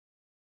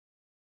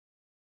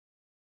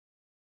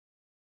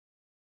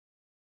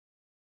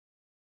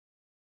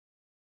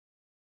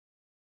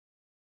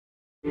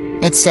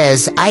It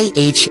says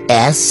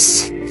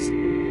IHS,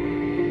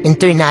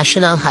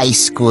 International High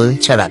School.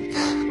 Charot.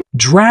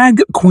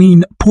 Drag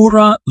queen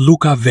Pura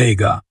Luka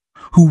VEGA,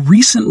 who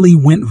recently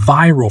went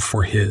viral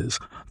for his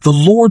The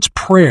Lord's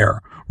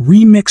Prayer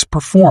remix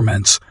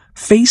performance,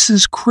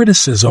 faces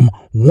criticism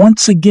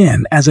once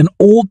again as an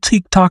old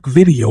TikTok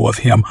video of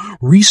him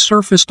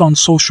resurfaced on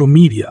social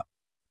media.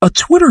 A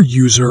Twitter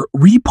user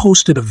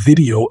reposted a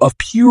video of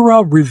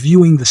Pura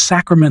reviewing the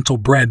sacramental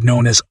bread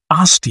known as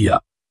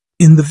ostia.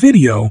 In the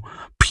video,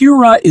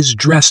 Pura is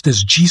dressed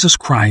as Jesus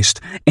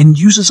Christ and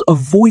uses a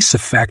voice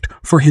effect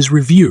for his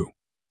review.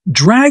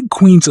 Drag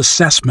Queen's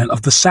assessment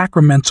of the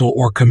sacramental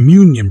or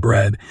communion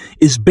bread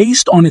is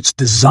based on its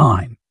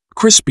design,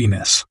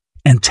 crispiness,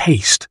 and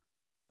taste.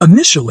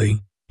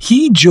 Initially,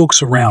 he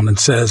jokes around and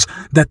says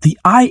that the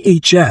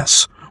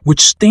IHS,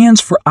 which stands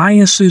for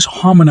Iesus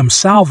Hominum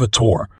Salvator,